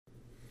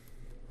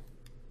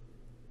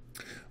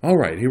All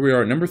right, here we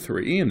are at number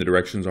 3, and the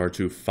directions are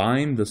to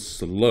find the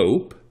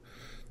slope.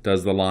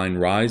 Does the line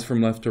rise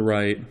from left to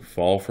right,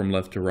 fall from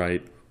left to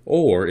right,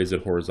 or is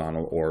it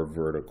horizontal or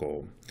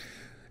vertical?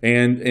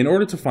 And in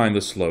order to find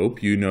the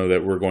slope, you know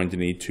that we're going to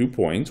need 2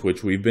 points,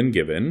 which we've been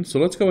given. So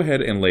let's go ahead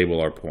and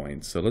label our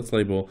points. So let's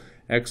label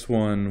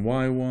x1,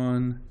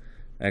 y1,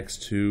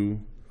 x2,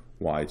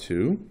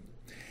 y2.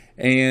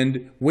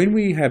 And when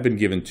we have been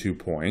given 2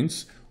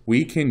 points,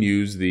 we can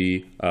use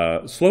the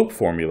slope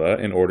formula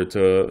in order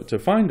to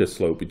find a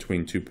slope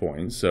between 2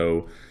 points.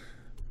 So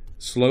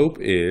slope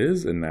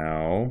is, and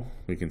now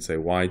we can say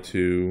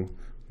y2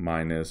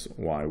 minus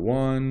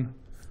y1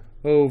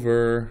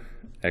 over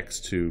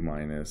x2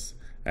 minus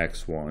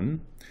x1.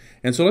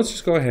 And so let's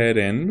just go ahead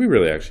and we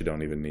really actually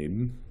don't even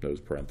need those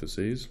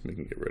parentheses. We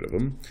can get rid of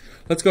them.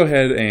 Let's go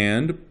ahead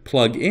and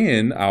plug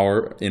in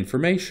our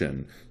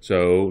information.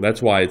 So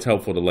that's why it's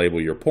helpful to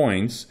label your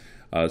points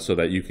so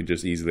that you can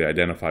just easily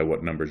identify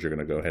what numbers you're going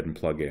to go ahead and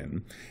plug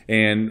in.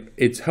 And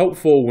it's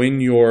helpful when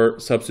you're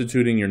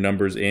substituting your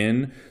numbers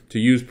in to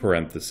use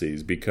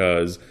parentheses,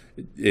 because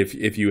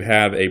if you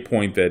have a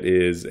point that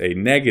is a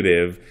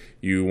negative,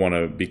 you want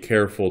to be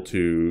careful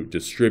to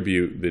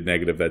distribute the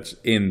negative that's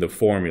in the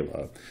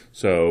formula.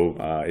 So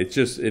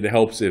it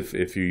helps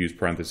if you use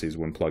parentheses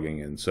when plugging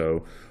in.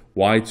 So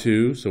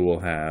y2, so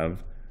we'll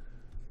have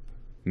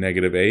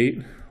negative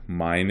 8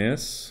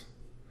 minus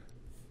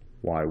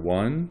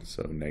y1,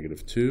 so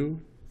negative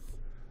 2,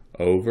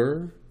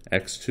 over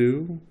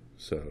x2,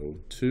 so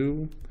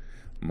 2,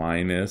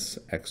 minus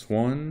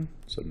x1,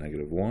 so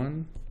negative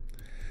 1.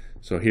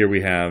 So here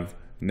we have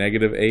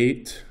negative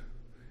 8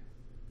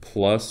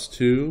 plus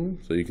 2,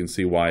 so you can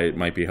see why it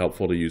might be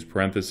helpful to use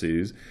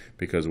parentheses,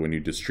 because when you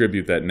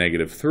distribute that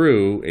negative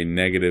through, a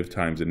negative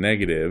times a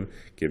negative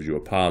gives you a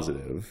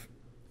positive,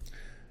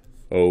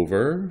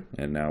 over,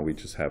 and now we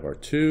just have our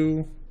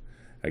 2.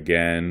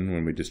 Again,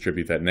 when we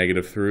distribute that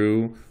negative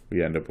through,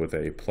 we end up with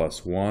a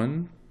plus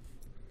 1.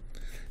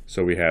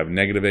 So we have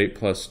negative 8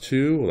 plus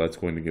 2, well, that's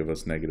going to give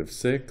us negative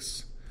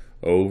 6,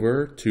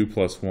 over 2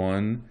 plus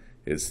 1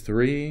 is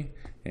 3.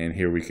 And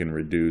here we can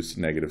reduce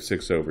negative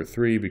 6 over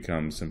 3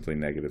 becomes simply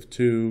negative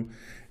 2.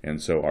 And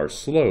so our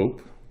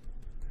slope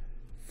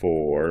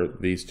for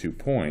these 2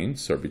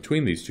 points, or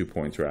between these 2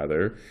 points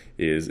rather,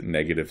 is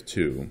negative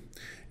 2.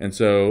 And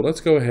so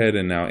let's go ahead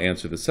and now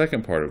answer the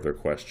second part of their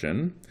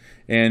question.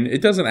 And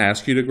it doesn't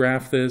ask you to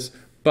graph this,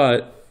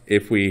 but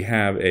if we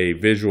have a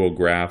visual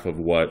graph of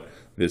what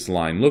this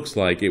line looks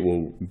like, it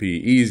will be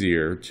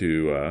easier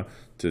to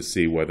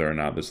see whether or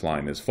not this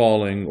line is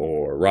falling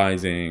or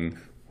rising,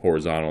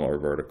 horizontal or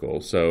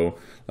vertical. So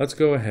let's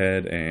go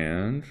ahead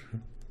and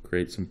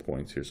create some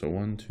points here. So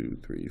 1, 2,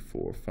 3,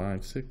 4,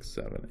 5, 6,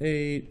 7,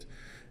 8.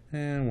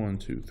 And 1,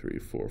 2, 3,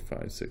 4,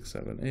 5, 6,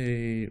 7,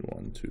 8.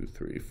 1, 2,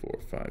 3, 4,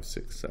 5,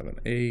 6, 7,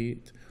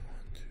 8.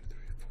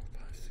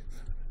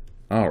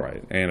 All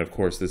right, and of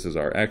course this is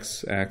our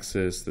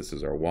x-axis, this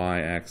is our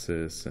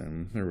y-axis,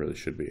 and there really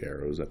should be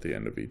arrows at the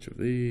end of each of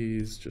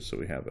these, just so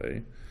we have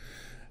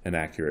an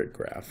accurate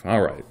graph.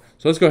 All right,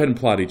 so let's go ahead and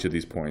plot each of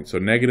these points. So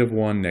negative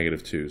 1,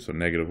 negative 2. So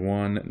negative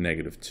 1,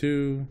 negative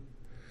 2,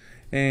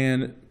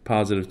 and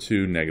positive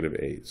 2, negative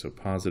 8. So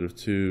positive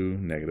 2,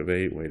 negative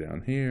 8 way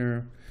down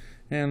here.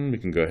 And we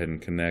can go ahead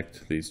and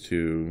connect these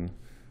 2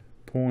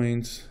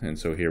 points, and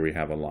so here we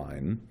have a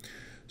line.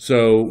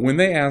 So when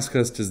they ask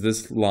us, does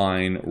this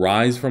line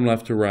rise from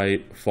left to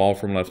right, fall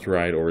from left to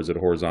right, or is it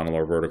horizontal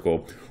or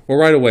vertical? Well,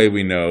 right away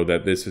we know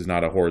that this is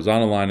not a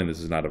horizontal line and this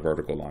is not a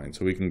vertical line.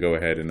 So we can go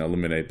ahead and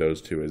eliminate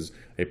those 2 as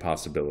a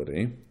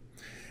possibility.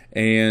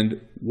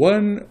 And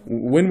when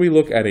we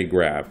look at a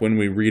graph, when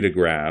we read a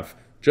graph,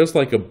 just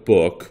like a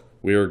book,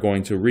 we are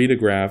going to read a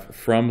graph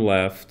from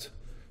left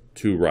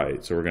to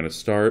right. So we're going to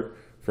start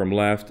from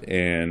left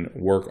and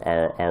work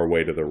our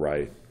way to the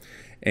right.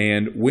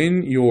 And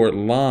when your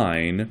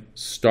line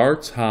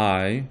starts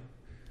high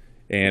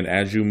and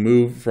as you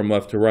move from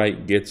left to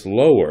right gets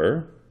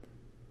lower,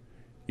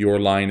 your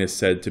line is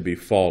said to be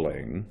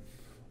falling.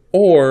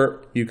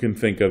 Or you can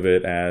think of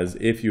it as,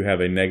 if you have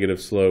a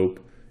negative slope,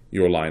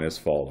 your line is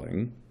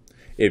falling.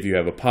 If you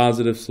have a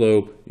positive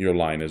slope, your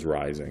line is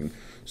rising.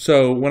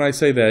 So when I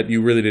say that,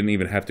 you really didn't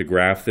even have to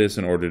graph this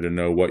in order to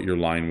know what your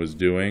line was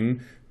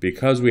doing.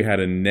 Because we had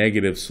a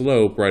negative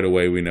slope, right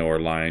away we know our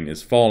line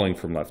is falling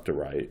from left to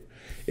right.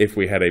 If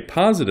we had a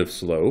positive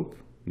slope,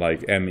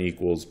 like m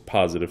equals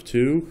positive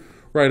 2,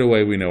 right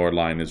away we know our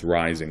line is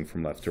rising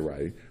from left to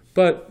right.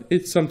 But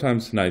it's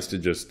sometimes nice to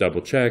just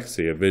double check,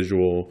 see a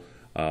visual.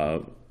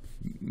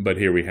 But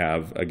here we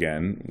have,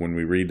 again, when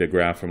we read the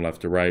graph from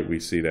left to right, we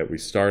see that we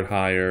start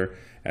higher.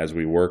 As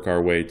we work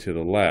our way to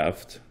the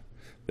left,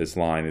 this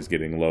line is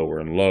getting lower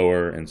and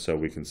lower, and so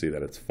we can see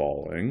that it's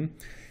falling.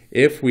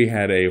 If we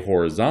had a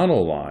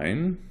horizontal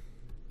line,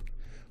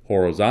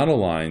 horizontal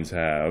lines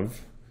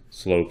have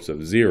slopes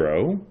of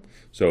 0.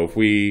 So if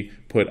we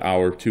put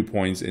our 2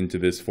 points into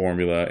this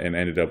formula and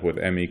ended up with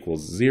m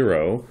equals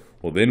 0,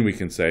 well then we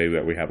can say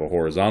that we have a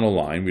horizontal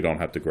line. We don't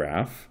have to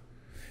graph.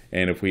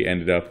 And if we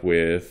ended up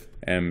with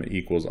m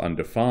equals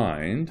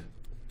undefined,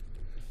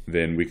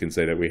 then we can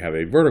say that we have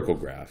a vertical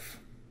graph.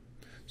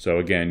 So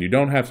again, you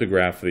don't have to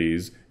graph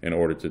these in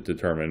order to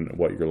determine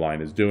what your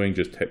line is doing,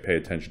 just pay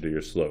attention to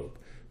your slope.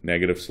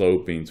 Negative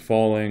slope means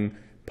falling,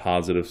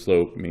 positive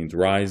slope means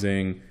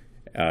rising.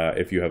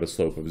 If you have a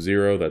slope of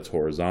 0, that's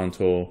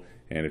horizontal,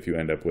 and if you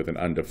end up with an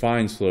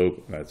undefined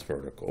slope, that's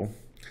vertical.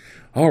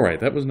 All right,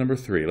 that was number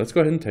 3. Let's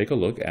go ahead and take a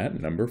look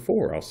at number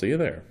 4. I'll see you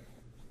there.